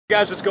Hey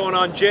guys, what's going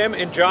on? Jim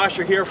and Josh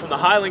are here from the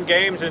Highland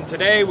Games, and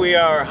today we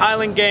are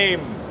Highland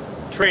Game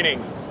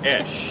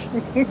training-ish,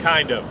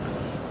 kind of.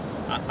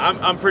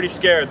 I'm pretty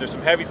scared. There's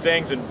some heavy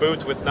things and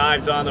boots with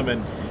knives on them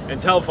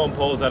and telephone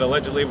poles that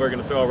allegedly we're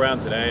going to throw around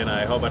today, and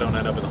I hope I don't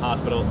end up in the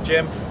hospital.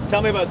 Jim,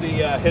 tell me about the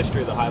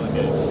history of the Highland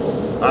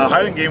Games.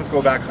 Highland Games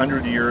go back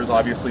 100 years,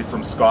 obviously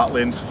from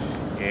Scotland.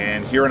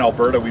 And here in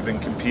Alberta, we've been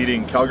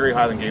competing. Calgary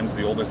Highland Games,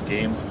 the oldest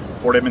games.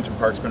 Fort Edmonton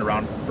Park's been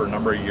around for a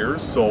number of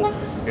years. So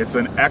it's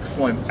an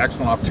excellent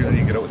opportunity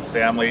to get out with the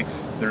family.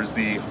 There's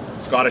the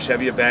Scottish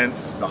heavy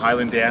events, the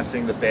Highland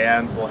dancing, the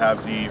bands. We'll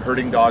have the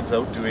herding dogs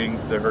out doing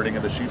the herding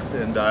of the sheep.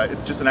 And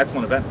it's just an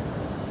excellent event.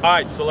 All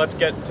right, so let's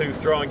get to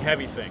throwing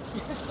heavy things.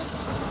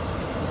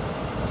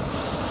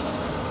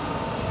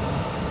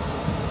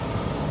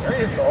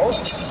 There you go.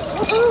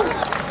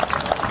 Woohoo!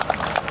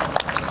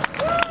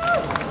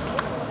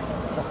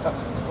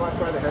 You want to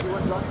try the heavy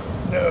one, John?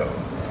 No.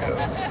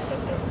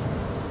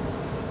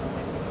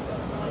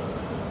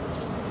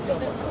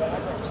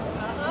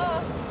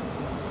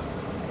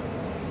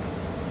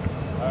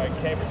 All right,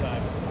 caber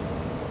time.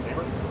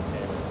 Caber?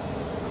 Caber.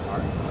 All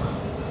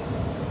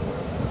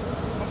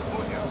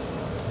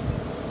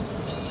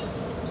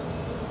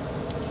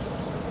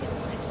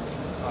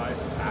right.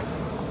 It's tacky.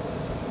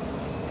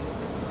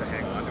 To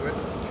hang on to it.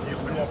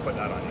 Usually won't put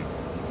that on you.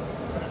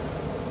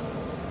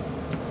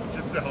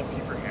 Just to help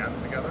keep your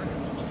hands together.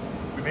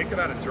 We make it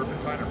out of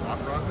turpentine and rock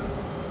rosin.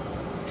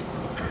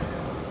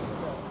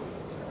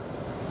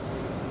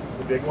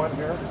 The big one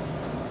here.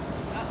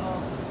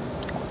 Uh-oh.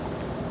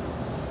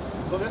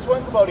 So this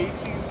one's about 18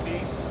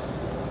 feet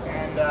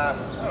and I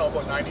don't know,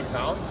 about 90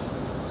 pounds.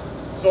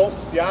 So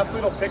the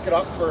athlete will pick it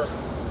up for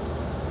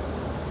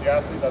the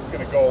athlete that's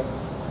going to go.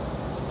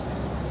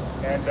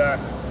 And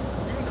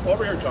you can come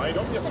over here, Johnny.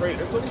 Don't be afraid.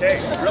 It's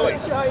okay. Really.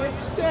 Giant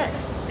stick.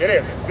 It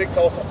is. It's a big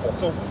telephone pole.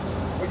 So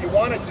what you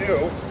want to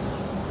do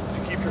to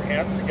keep your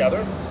hands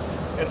together,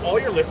 and all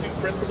your lifting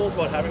principles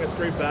about having a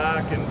straight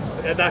back, and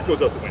that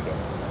goes out the window.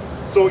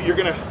 So we're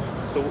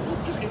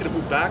just going to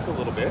move back a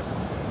little bit.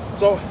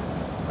 So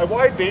a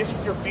wide base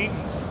with your feet.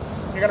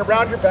 You're going to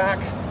round your back.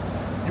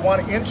 You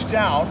want to inch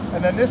down,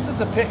 and then this is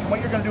the pick. And what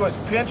you're going to do is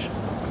pinch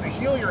with the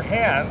heel of your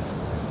hands,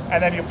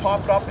 and then you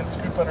pop it up and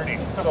scoop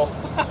underneath. So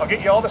I'll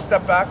get you all to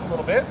step back a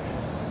little bit.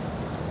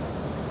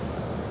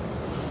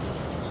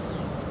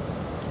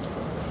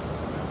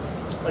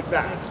 Like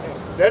that.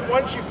 Then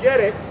once you get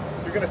it,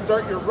 you're going to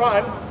start your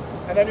run,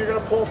 and then you're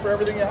going to pull for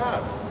everything you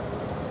have.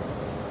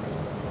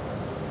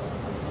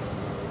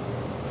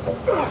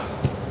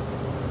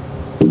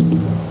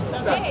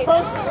 That's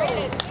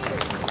perfect.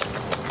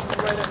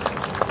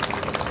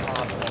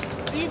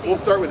 We'll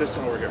start with this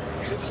one over here.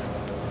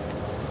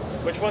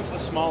 Which one's the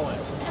small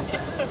end?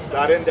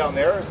 That end down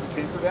there is the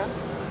tapered end.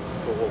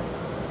 So we'll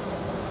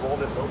roll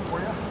this out for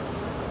you.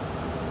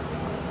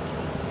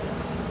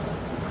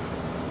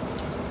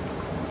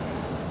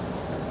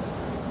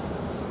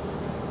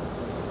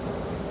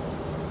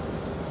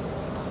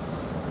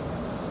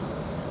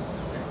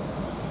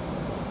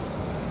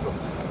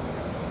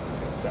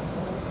 Set.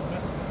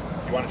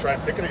 You want to try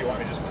and pick it, or you want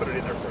me to just put it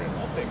in there for you?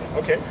 I'll take it.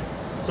 Okay.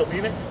 So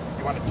lean it.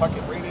 You want to tuck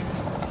it right in.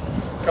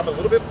 Come a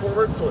little bit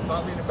forward so it's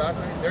not leaning back.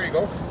 There you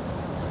go.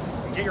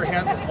 And get your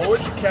hands as low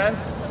as you can.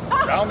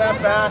 Round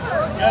that back.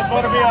 You guys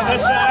want to be on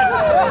this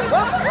side?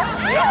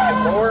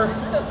 Yeah, get lower.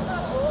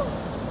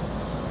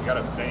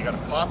 Then you gotta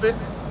pop it.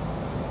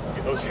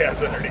 Get those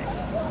hands underneath.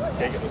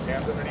 Okay, get those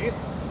hands underneath.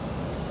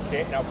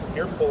 Okay, now from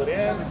here, pull it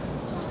in.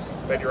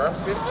 Bend your arms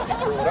a bit. You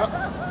throw it up.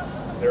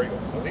 There you go.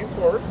 Now lean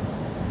forward.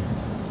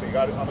 So you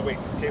got it on the weight.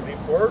 Okay, lean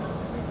forward.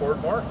 Lean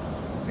forward more.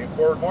 Lean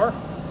forward more.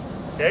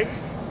 Okay.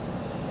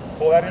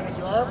 Pull that in with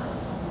your arms.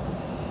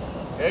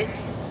 Okay.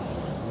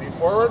 Lean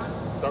forward.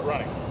 Start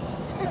running.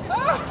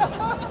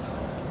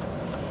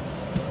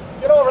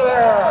 Get over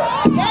there!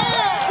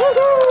 Yeah!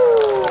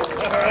 Woohoo!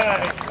 All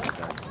right.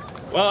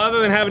 Well, other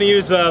than having to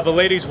use the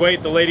ladies'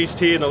 weight, the ladies'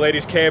 tee, and the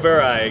ladies'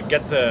 caber, I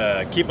get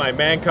to keep my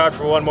man card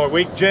for one more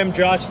week. Jim,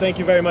 Josh, thank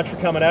you very much for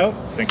coming out.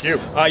 Thank you.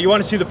 You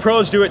want to see the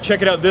pros do it?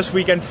 Check it out this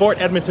weekend. Fort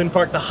Edmonton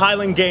Park. The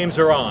Highland Games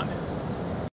are on.